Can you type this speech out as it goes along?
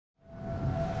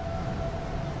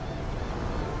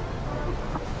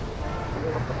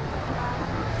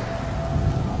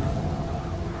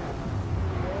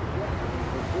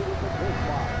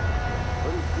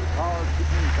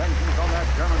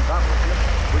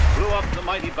aloft the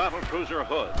mighty battlecruiser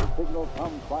Hood. Signal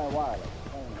comes by wireless.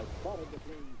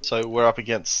 So we're up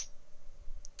against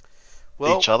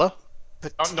Well, each other?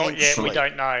 potentially. Not yet, we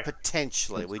don't know.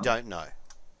 Potentially, we don't know.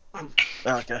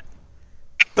 Okay.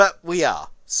 But we are.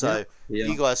 So Yeah.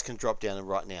 you guys can drop down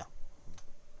right now.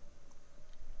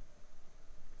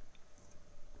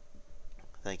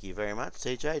 Thank you very much,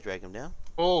 TJ. Drag him down.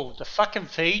 Oh, the fucking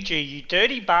Fiji, you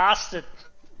dirty bastard.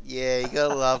 Yeah, you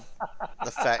gotta love the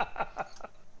fact.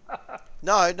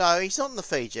 No, he's not in the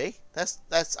Fiji.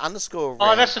 That's underscore.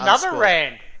 Oh, that's another underscore.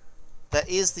 Rand. That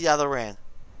is the other Rand.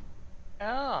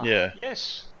 Oh, Yeah.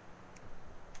 yes.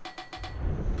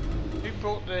 Who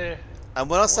brought the... And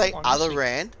when I say one other missing?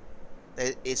 Rand,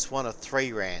 it's one of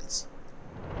 3 Rands.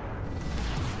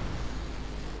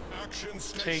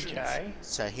 TJ.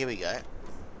 So here we go.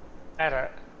 At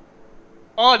it.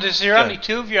 Oh, there Yeah. only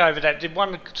 2 of you over that. Did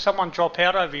someone drop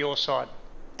out over your side?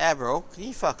 Admiral, can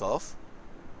you fuck off?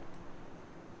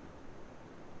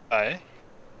 Hey.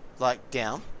 Like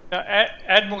down. No,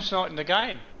 Admiral's not in the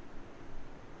game.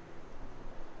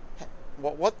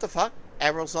 What the fuck?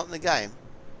 Admiral's not in the game.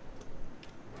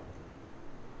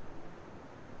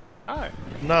 Oh.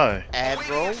 No.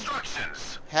 Admiral,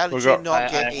 how did We've you got-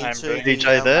 not get I'm into doing the...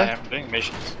 DJ there? I am doing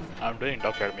missions. I'm doing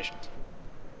dockyard missions.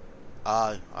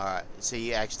 Oh, alright. So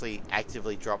you actually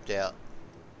actively dropped out.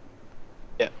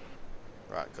 Yeah.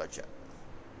 Right, gotcha.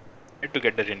 Need to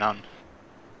get the renown.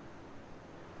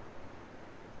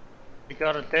 We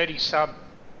got a dirty sub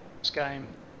this game.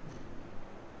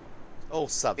 All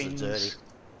subs Things. are dirty.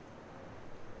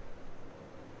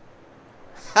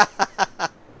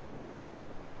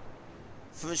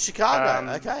 From Chicago,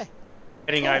 okay.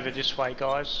 Heading Cool. over this way,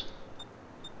 guys.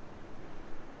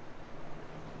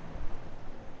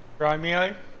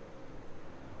 Romeo?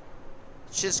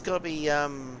 It's just got to be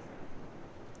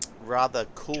rather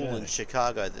cool in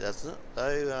Chicago, doesn't it?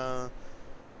 Though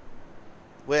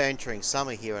we're entering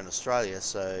summer here in Australia,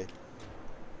 so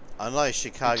I know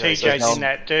Chicago's TJ's in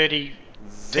that dirty...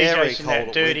 very TJ's in cold that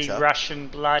at dirty winter. Russian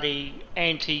bloody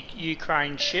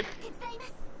anti-Ukraine ship.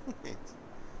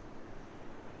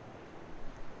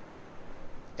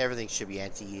 Everything should be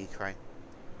anti-Ukraine.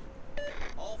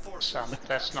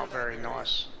 That's not very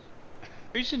nice.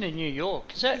 Who's in the New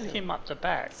York? Is that him up the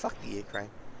back? Fuck the Ukraine.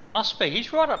 Must be.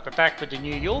 He's right up the back with the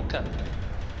New Yorker.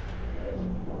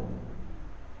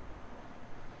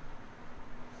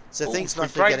 So things If we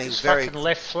must be break getting this very, fucking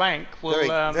left flank,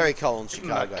 we'll very cold in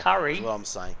give 'em a Chicago. curry. Is what I'm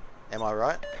saying. Am I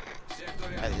right?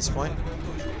 At this point,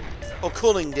 or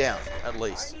cooling down at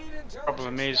least.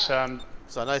 Problem is, So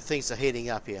I know things are heating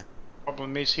up here.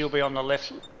 he'll be on the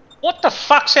left. What the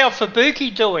fuck's our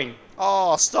Fubuki doing?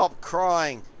 Oh, stop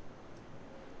crying!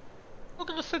 Look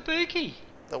at the Fubuki.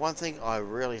 The one thing I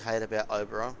really hate about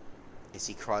Oberon is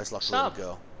he cries like a Sub. little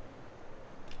girl.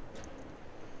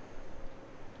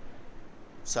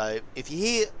 So if you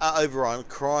hear Oberon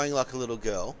crying like a little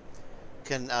girl,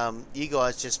 can you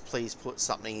guys just please put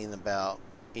something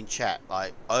in chat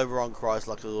like Oberon cries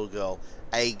like a little girl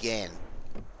again,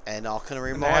 and I can And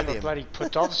they remind have a him. bloody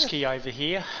Podolsky over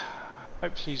here.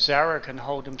 Hopefully Zara can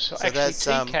hold himself. So Actually, that's,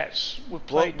 T-Cats. We've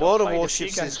played, World of played a Warships few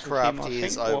is games with corrupt, him, I he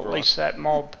is think, or at Oberon. least that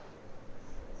mob.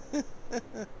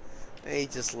 He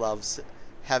just loves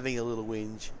having a little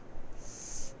whinge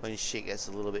when shit gets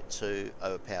a little bit too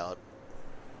overpowered.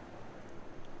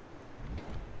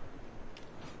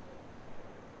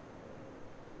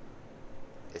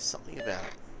 There's something about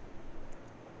it.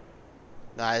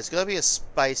 No, there's got to be a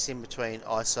space in between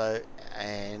ISO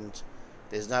and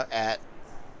there's no at.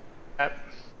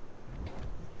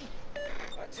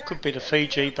 Could be the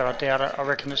Fiji, but I doubt it. I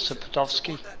reckon it's the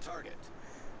Podolsky.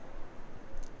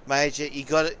 Major, you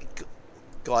got it.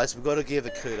 Guys, we've got to give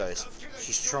her kudos.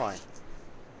 She's trying.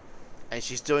 And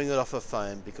she's doing it off her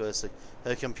phone because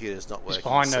her computer's not working. It's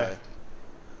behind so her.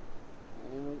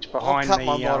 It's I'll behind cut the,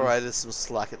 my moderators some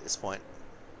slack at this point.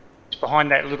 It's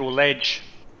behind that little ledge.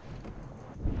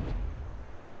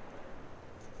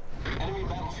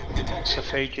 It's the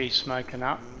Fiji smoking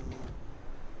up.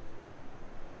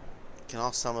 Can I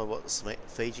ask someone what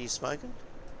Fiji's smoking?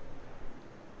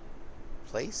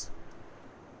 Please?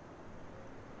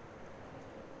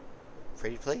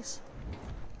 Pretty please?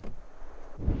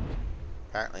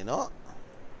 Apparently not.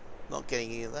 Not getting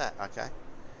any of that, okay.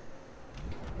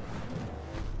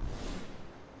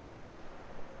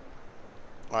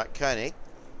 Alright, Koenig,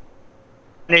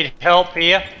 Need help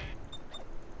here.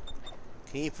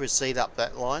 can you proceed up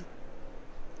that line?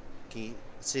 Can you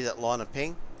see that line of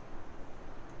ping?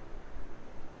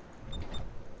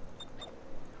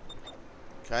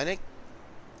 Koenig?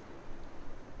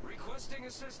 Requesting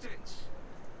assistance.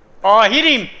 Oh, I hit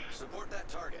him. Support that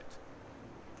target.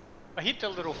 I hit the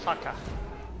little fucker.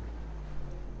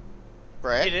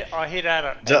 Brad, I hit at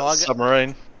it. Is that I the get-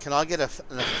 submarine? can I get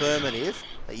an affirmative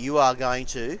that you are going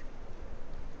to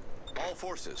All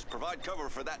forces, provide cover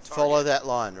for that target. follow that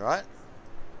line, right?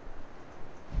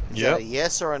 Is that Yep. a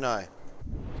yes or a no?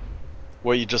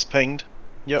 Where you just pinged?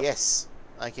 Yep. Yes.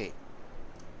 Okay.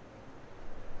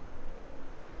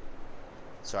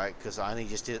 Sorry, because I only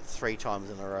just did it 3 times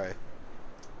in a row.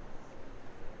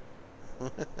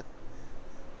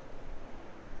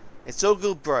 It's all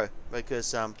good, bro,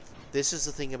 because this is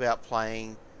the thing about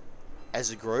playing as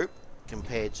a group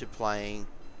compared to playing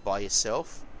by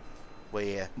yourself,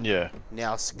 where Yeah.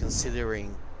 now it's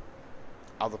considering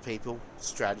other people,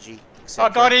 strategy, I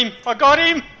etc. got him! I got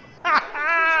him!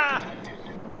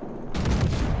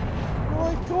 Oh,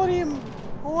 I got him!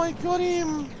 Oh, I got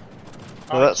him! Well,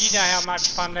 Oh, that's- you know how much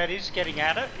fun that is getting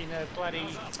at it in a bloody...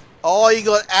 Oh, you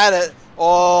got at it.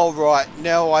 Oh, right.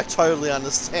 Now I totally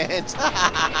understand.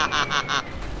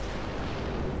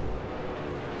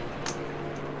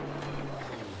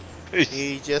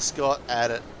 He just got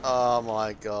at it. Oh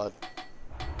my god.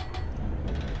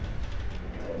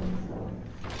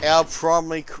 Our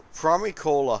primary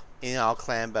caller in our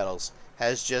clan battles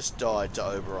has just died to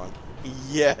Oberon.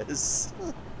 Yes.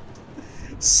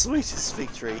 Sweetest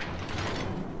victory.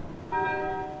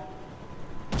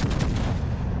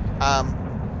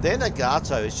 Their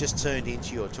Nagato has just turned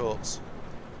into your torps.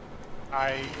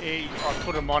 I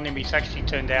put him on him, he's actually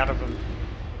turned out of him.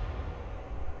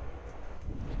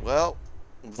 Well,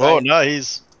 Oh they- no,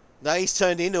 he's no, he's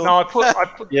turned into him. No, I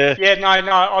put Yeah. no,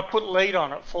 I put lead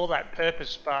on it for that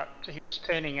purpose, but he was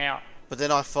turning out. But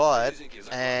then I fired,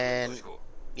 and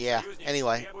yeah.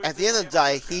 Anyway, at the end of the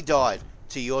day, he died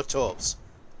to your torps. Just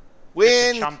a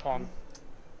Win, chump on.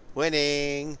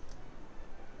 winning.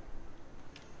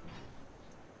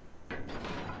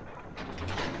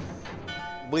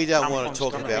 We don't want Chump to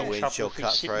talk on's about gonna wind finish shell up if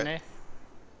he's sitting cutthroat. there.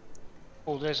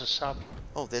 Oh, there's a sub.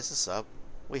 Oh, there's a sub.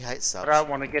 We hate subs. I don't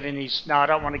want to get in his. No, I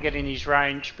don't want to get in his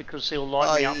range because he'll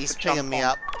light me Oh, up. he's for pinging jump me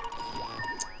on. up.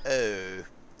 Oh,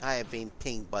 I have been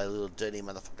pinged by a little dirty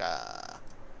motherfucker.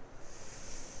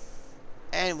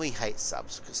 And we hate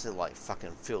subs because they're like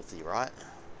fucking filthy, right?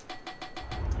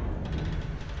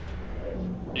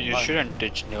 You shouldn't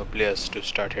teach new players to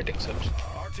start hitting subs.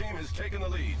 Our team has taken the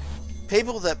lead.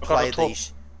 People that I've got play a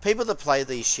top-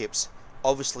 these ships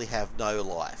obviously have no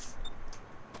life.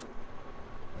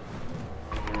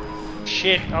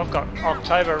 Shit, I've got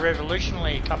October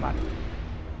Revolutionary coming.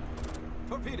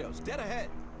 Torpedoes, dead ahead.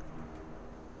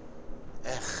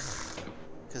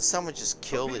 Can someone just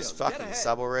kill this Torpedoes, dead fucking ahead.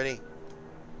 sub already?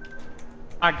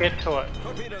 I get to it.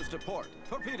 Torpedoes to port.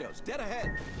 Torpedoes, dead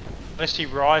ahead. Unless he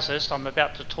rises,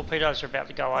 torpedoes are about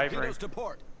to go over him. Torpedoes to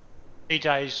port.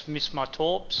 DJ's missed my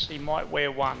torps, he might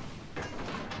wear one.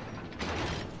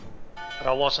 But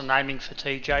I wasn't aiming for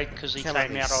TJ because he Come on,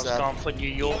 came out, I was sub. going for New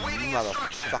York.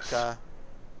 Motherfucker.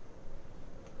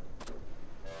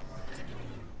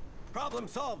 Problem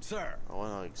solved, sir. I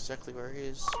know exactly where he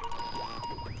is.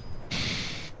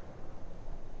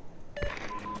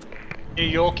 New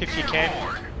York if you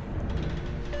can.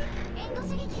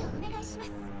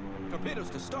 Torpedoes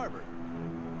to starboard.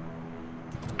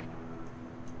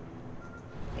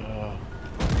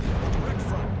 Wreck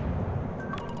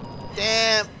front.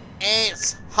 Damn,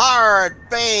 it's hard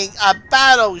being a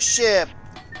battleship.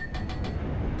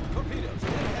 Torpedoes,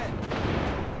 dead ahead.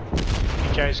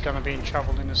 DJ's gonna be in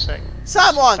trouble in a sec.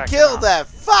 Someone Backing kill up. that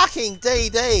fucking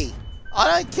DD. I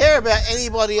don't care about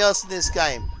anybody else in this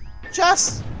game.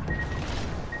 Just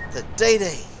the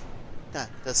DD. No,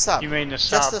 the sub. You mean the Just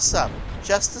sub? the sub.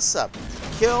 Just the sub.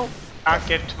 Kill Can't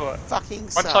get to it. fucking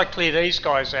Once sub. I clear these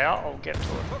guys out, I'll get to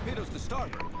it. Torpedoes to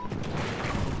starboard.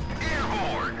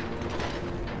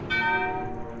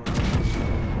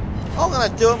 I'm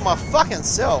gonna do it my fucking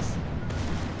self.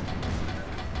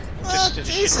 Just Oh, did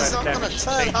a Jesus, shitload of I'm gonna damage to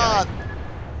turn TJ. hard.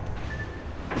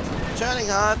 Turning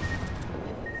hard.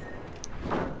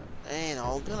 And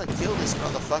I'm gonna kill this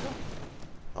motherfucker.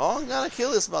 I'm gonna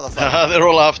kill this motherfucker. they're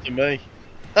all after me.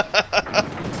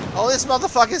 Oh, this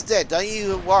motherfucker's dead. Don't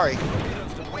you worry.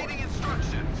 Torpedoes to port.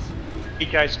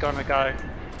 DJ's gonna go.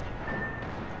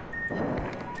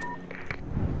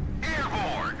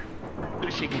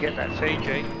 If you can get that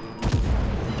Fiji.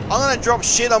 I'm gonna drop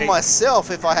shit on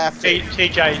myself if I have to.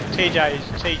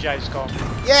 TJ's gone.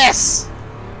 Yes!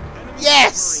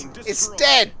 Yes! Submarine It's destroyed.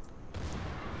 dead!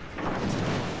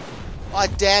 I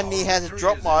damn near had to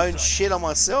drop my own shit on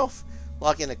myself.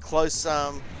 Like in a close,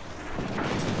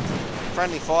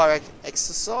 friendly fire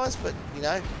exercise, but, you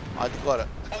know, I got it.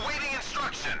 Awaiting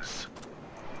instructions.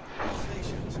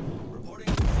 Stations. Reporting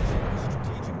position of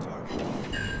strategic target.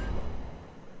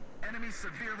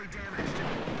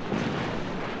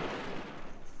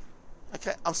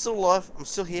 Okay, I'm still alive. I'm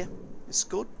still here. It's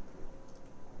good.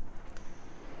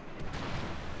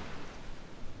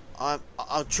 I'm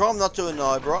trying not to do an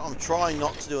Oberon. I'm trying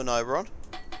not to do an Oberon.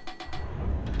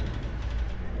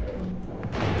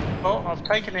 Well, I've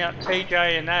taken out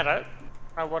TJ and Adit.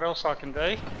 What else I can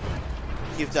do?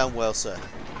 You've done well, sir.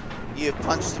 You've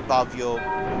punched above your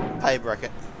pay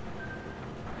bracket.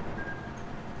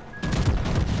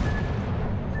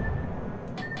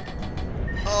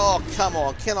 Oh, come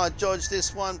on. Can I dodge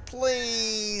this one,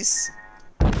 please?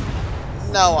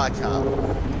 No, I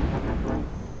can't.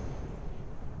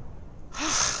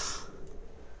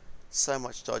 So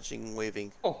much dodging and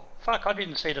weaving. Oh, fuck, I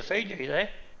didn't see the Fiji there.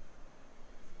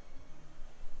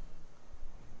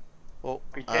 Well,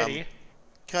 Be dead here.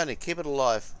 Coney, keep it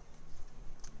alive.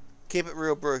 Keep it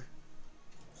real, bro.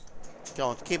 Go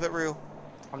on, keep it real.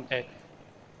 I'm dead.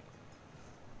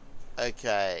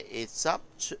 Okay, it's up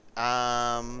to...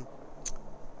 How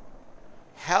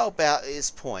about this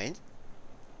point?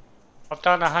 I've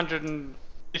done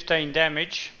 115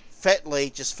 damage.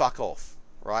 FetLee, just fuck off,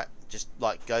 right? Just,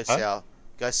 like, go Huh? south.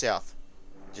 Go south.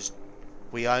 Just...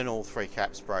 We own all 3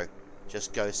 caps, bro.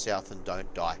 Just go south and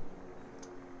don't die.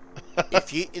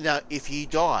 If you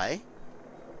die,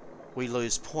 we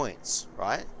lose points,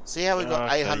 right? See how we've got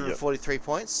Okay, 843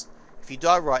 points? If you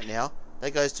die right now,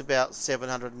 that goes to about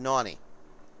 790.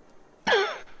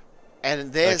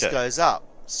 And theirs Okay. goes up.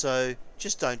 So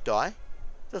just don't die.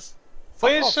 Just fuck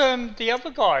Where's off. the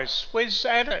other guys? Where's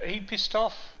Adit? He pissed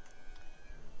off.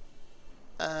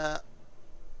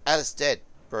 Adit's dead,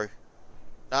 bro.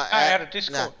 No, out of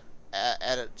Discord. No,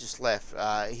 Adit just left.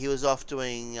 He was off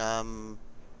doing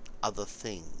other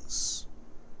things.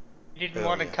 He didn't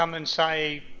want to earlier. come and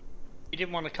say. He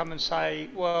didn't want to come and say,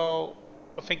 "Well,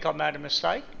 I think I made a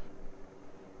mistake."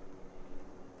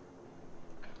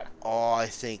 Oh, I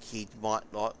think he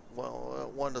might not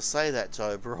want to say that to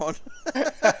Oberon.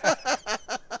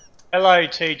 Hello,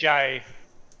 TJ.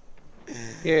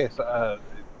 Yes,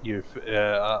 you're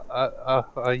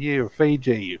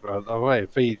Fiji.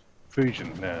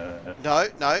 Fusion. No.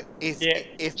 Yeah.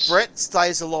 If Brett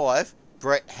stays alive,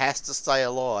 Brett has to stay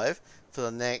alive for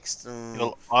the next.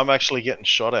 Well, I'm actually getting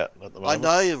shot at the I moment.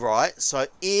 know you're right. So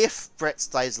if Brett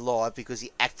stays alive because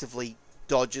he actively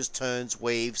dodges, turns,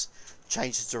 weaves,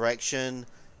 changes direction,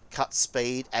 cuts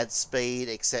speed, adds speed,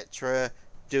 etc.,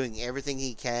 doing everything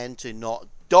he can to not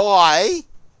die.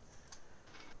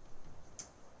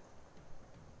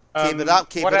 Keep it up,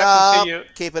 keep what it happened up, to you,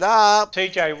 keep it up.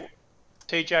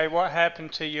 TJ, what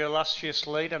happened to your illustrious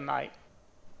leader, mate?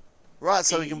 Right,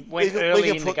 so He we went can early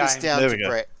in the put this game. down There to we go.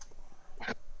 Brett.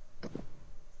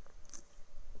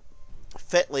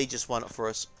 FetLee just won it for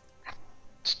us.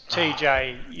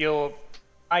 TJ, your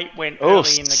mate went Oh,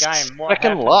 early in the game. What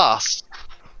second happened? last.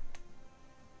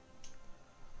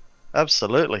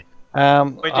 Absolutely. Where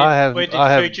did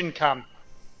Fujin come?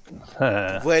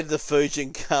 Where did the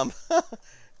Fujin come?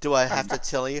 Do I have to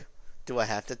tell you? Do I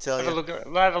have to tell Have a you? look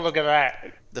at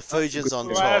that. The Fujin's on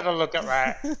Have top. a look at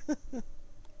that.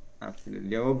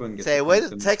 Absolutely. Oberon gets Say, the where points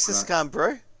did and Texas that. come,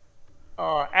 bro?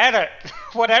 Oh, Adit,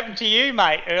 what happened to you,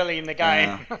 mate, early in the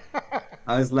game?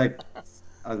 I was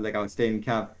staying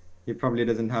cap. He probably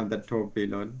doesn't have that trophy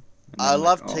load. And I I'm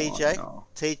love like, oh, TJ. no.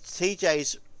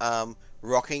 TJ's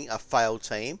rocking a failed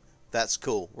team. That's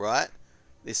cool, right?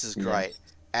 This is great.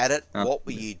 Adit, what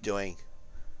were you doing?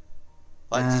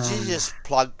 Like, did you just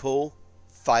plug pull,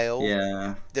 fail?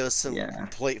 Yeah. There was some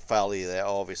complete failure there,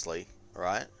 obviously,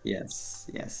 right? Yes.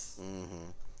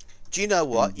 Do you know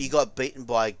what? You got beaten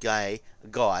by a guy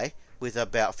with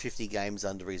about 50 games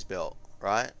under his belt,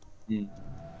 right?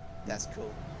 That's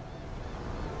cool.